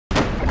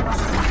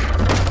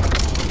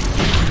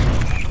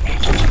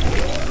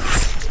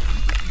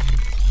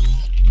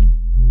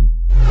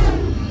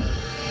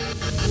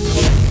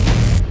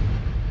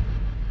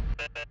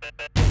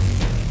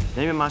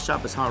name of my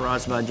shop is Hot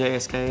Rods by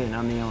JSK, and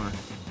I'm the owner.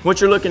 What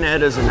you're looking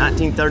at is a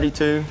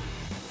 1932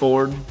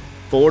 Ford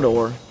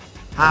four-door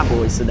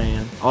Highboy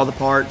Sedan. All the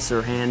parts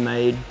are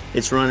handmade.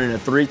 It's running a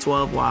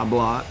 312Y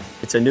block.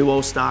 It's a new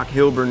old stock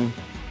Hilburn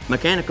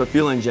mechanical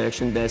fuel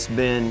injection that's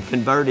been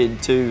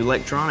converted to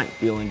electronic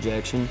fuel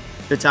injection.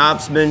 The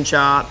top's been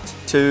chopped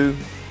to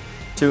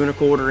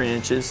 2¼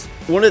 inches.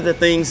 One of the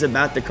things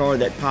about the car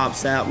that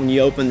pops out when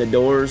you open the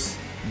doors,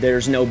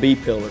 there's no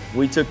B-pillar.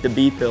 We took the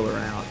B-pillar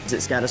out.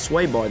 It's got a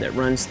sway bar that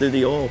runs through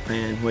the oil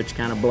pan, which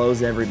kind of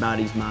blows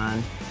everybody's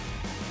mind.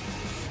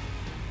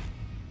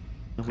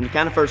 When you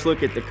kind of first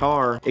look at the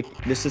car,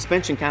 the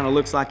suspension kind of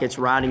looks like it's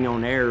riding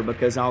on air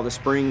because all the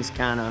springs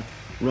kind of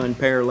run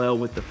parallel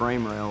with the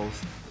frame rails.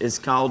 It's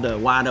called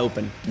wide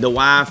open. The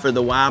Y for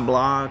the Y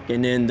block,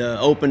 and then the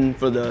open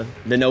for the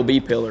no B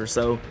pillar.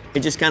 So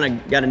it just kind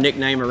of got a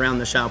nickname around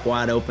the shop,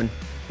 Wide Open.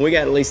 We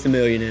got at least 1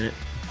 million in it.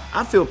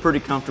 I feel pretty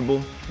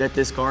comfortable that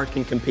this car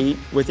can compete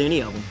with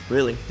any of them,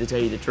 really, to tell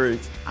you the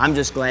truth. I'm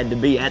just glad to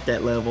be at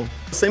that level.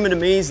 SEMA to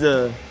me is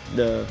the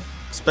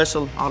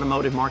special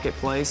automotive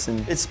marketplace,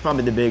 and it's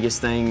probably the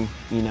biggest thing,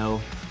 you know,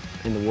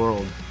 in the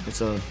world. It's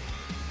a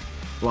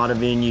lot of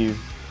venue,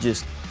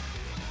 just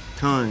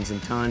tons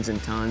and tons and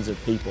tons of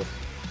people.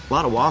 A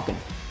lot of walking.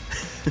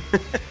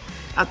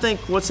 I think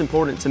what's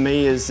important to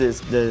me is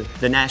the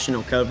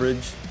national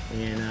coverage,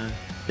 and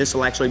this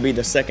will actually be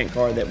the second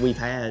car that we've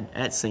had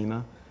at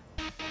SEMA.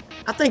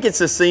 I think it's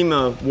a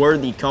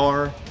SEMA-worthy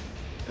car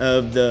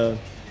of the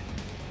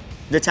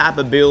type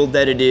of build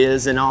that it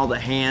is, and all the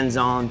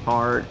hands-on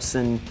parts,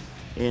 and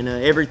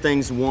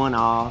everything's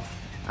one-off.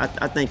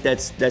 I think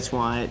that's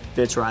why it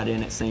fits right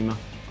in at SEMA.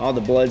 All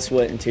the blood,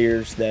 sweat, and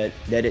tears that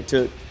it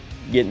took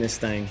getting this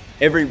thing.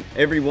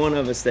 Every one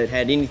of us that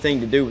had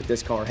anything to do with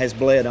this car has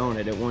bled on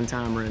it at one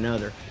time or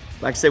another.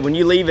 Like I said, when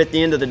you leave at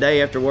the end of the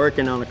day after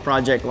working on a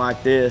project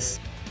like this,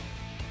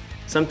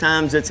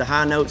 sometimes it's a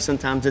high note,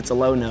 sometimes it's a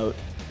low note.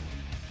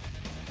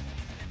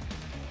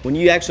 When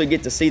you actually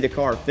get to see the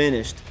car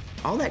finished,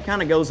 all that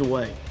kind of goes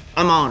away.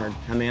 I'm honored.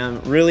 I mean,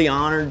 I'm really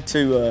honored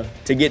to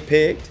get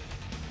picked,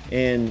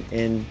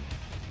 and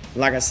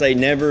like I say,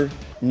 never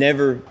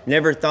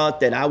thought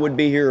that I would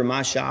be here or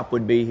my shop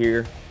would be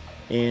here,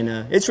 and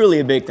it's really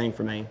a big thing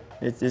for me.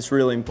 It's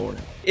really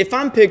important. If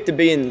I'm picked to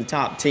be in the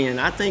top 10,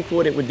 I think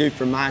what it would do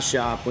for my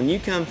shop, when you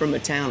come from a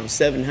town of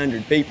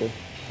 700 people,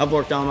 I've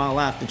worked all my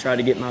life to try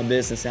to get my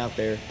business out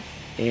there,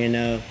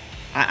 and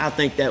I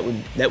think that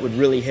would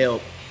really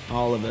help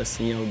all of us,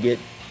 you know, get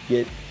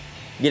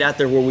out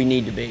there where we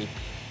need to be.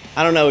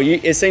 I don't know,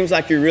 it seems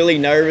like you're really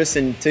nervous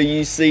until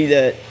you see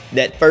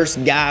that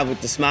first guy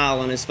with the smile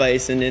on his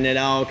face, and then it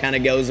all kind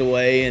of goes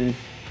away, and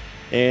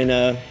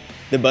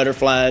the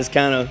butterflies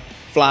kind of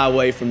fly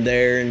away from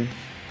there, and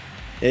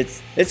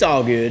it's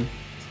all good.